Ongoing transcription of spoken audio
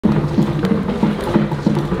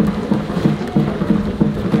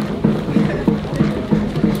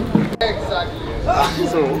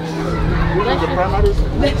So, we like the primary school.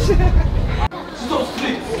 Stop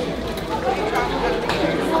street.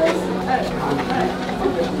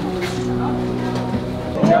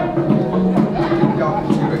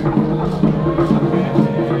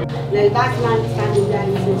 Like that man standing there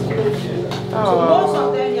is expensive. So most of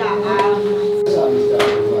them are.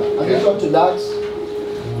 Addition to that,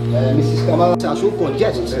 Mrs. Kamala are so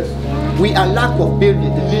congested. We are lack of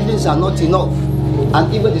buildings. The buildings are not enough,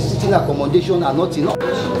 and even the sitting accommodation are not enough.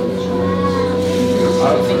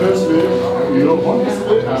 Honestly,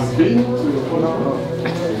 honestly, I'm being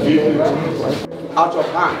out of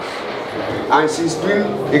hand, and she's doing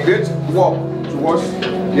a great work towards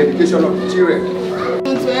the education of the children.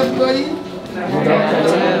 To everybody,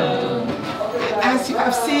 as you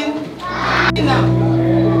have seen now.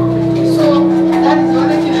 So that is the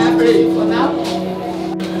only thing I have to say for now.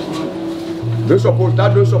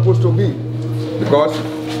 That don't supposed to be, because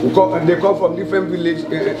they come from different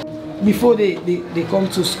villages. Before they come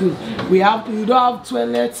to school, we don't have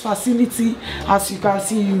toilet facility. As you can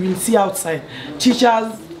see, you will see outside.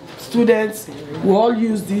 Teachers, students will all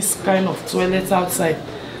use this kind of toilet outside.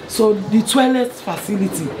 So the toilet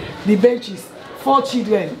facility, the benches, 4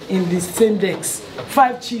 children in the same decks,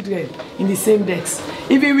 5 children in the same decks.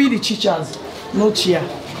 Even with the teachers, no chair.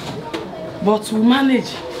 But we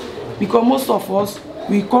manage, because most of us,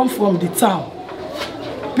 we come from the town,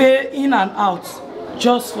 pay in and out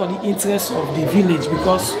just for the interest of the village,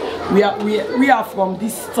 because we are from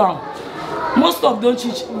this town. Most of those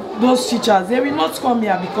teachers, they will not come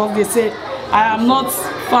here because they say, I am not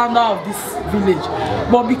founder of this village.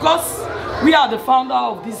 But because we are the founder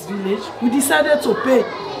of this village, we decided to pay.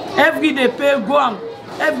 Every day pay, go and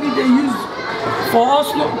every day use for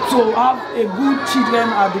us to have a good children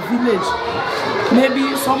at the village.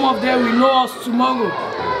 Maybe some of them will know us tomorrow,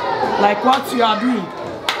 like what you are doing.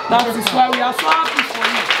 That is why we are so happy for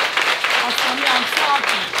you. As for me, I'm so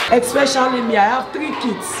happy. Especially me, I have 3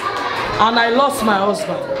 kids and I lost my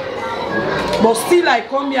husband. But still I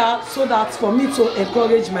come here so that for me to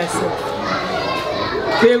encourage myself.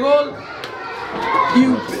 Payroll,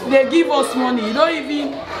 they give us money, you don't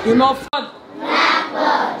even enough.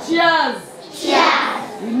 Cheers!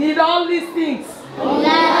 Cheers! We need all these things.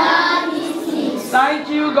 Thank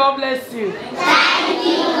you, God bless you. Thank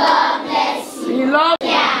you, God bless you. We love you.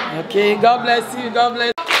 Yeah. Okay, God bless you, God bless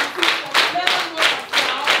you.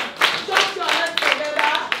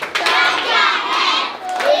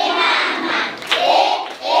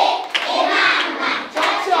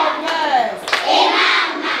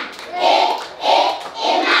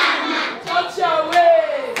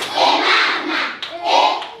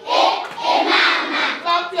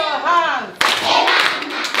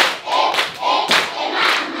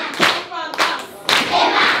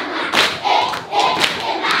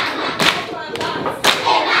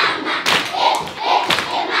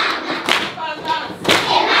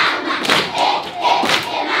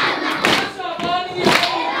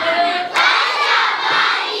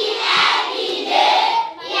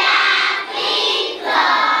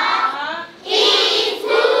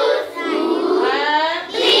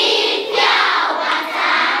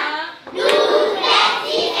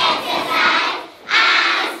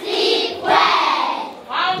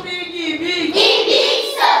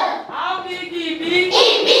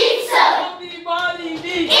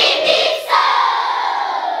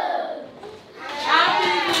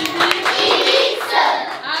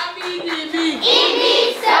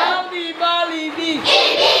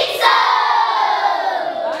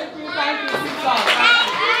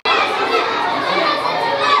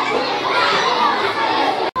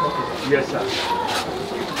 Yes, sir.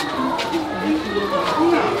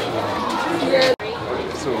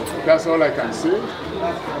 So that's all I can say.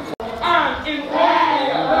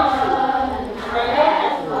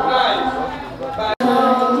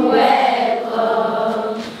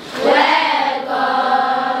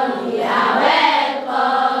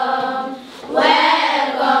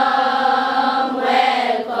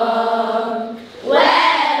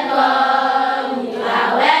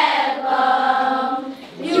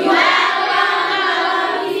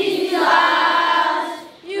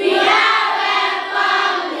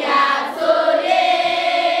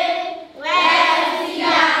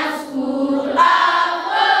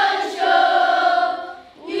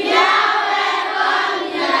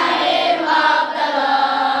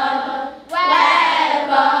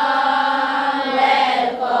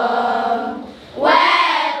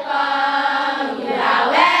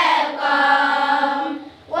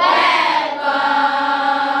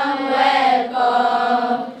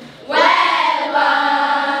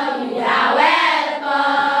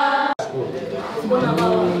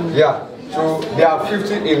 Yeah, so They are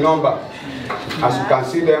 50 in number. As you can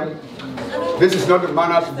see them, this is not the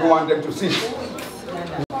manner we want them to sit.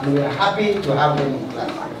 We are happy to have them in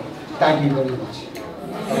class. Thank you very much.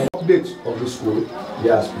 Updates of the school, they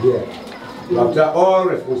are there. We have all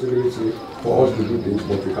responsibility for us to do things,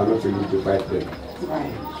 but we cannot really divide them.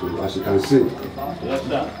 So as you can see.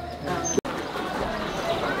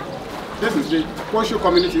 This is the Posho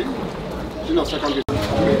community, junior secondary.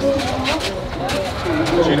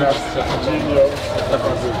 Junior secondary.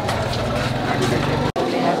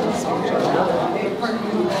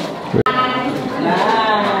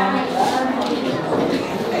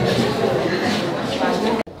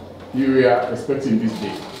 You are expecting this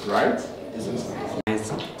day, right?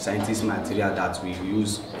 Scientist material that we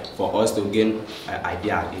use for us to gain an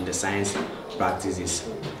idea in the science practices.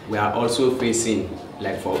 We are also facing,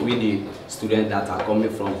 like for we the students that are coming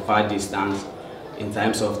from far distance, in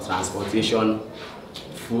terms of transportation,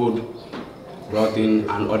 food, clothing,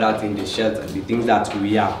 and other things, the shelter, the things that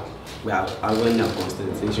we are having a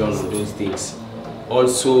concentration on those things.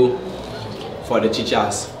 Also, for the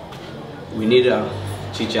teachers, we need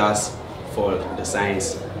teachers for the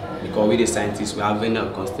science, because with the scientists we are having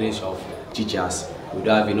a concentration of teachers. We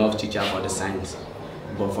don't have enough teachers for the science,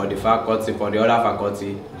 but for the faculty, for the other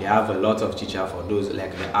faculty, they have a lot of teachers for those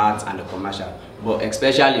like the arts and the commercial. But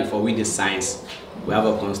especially for with the science, we have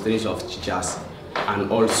a concentration of teachers, and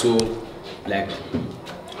also like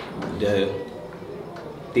the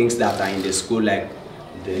things that are in the school, like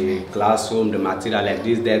the classroom, the material, like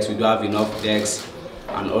these desks, we don't have enough desks,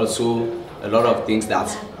 and also a lot of things that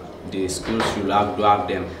the school should have, do have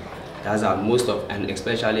them. That's most of, and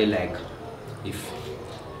especially like if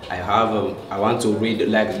I want to read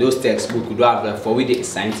like those textbooks, we don't have, like for we the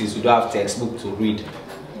scientists, we don't have textbook to read.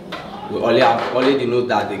 We only have the notes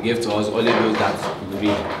that they gave to us, only those that we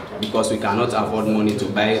read, because we cannot afford money to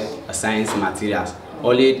buy science materials.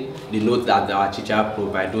 Only the notes that our teacher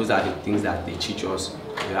provide, those are the things that they teach us.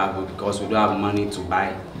 We have, because we don't have money to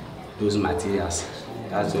buy those materials.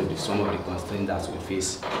 That's some of the constraints that we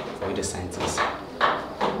face for the scientists.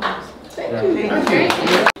 Thank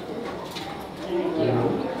you.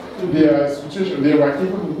 The situation, they were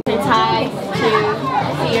even ties to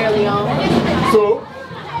Sierra Leone. so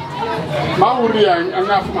Mauri and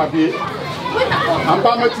Afmabi, I'm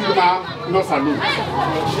Bamatima, no salute.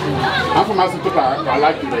 I'm from Masitopa, I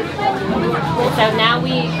like it. So now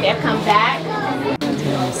they come back.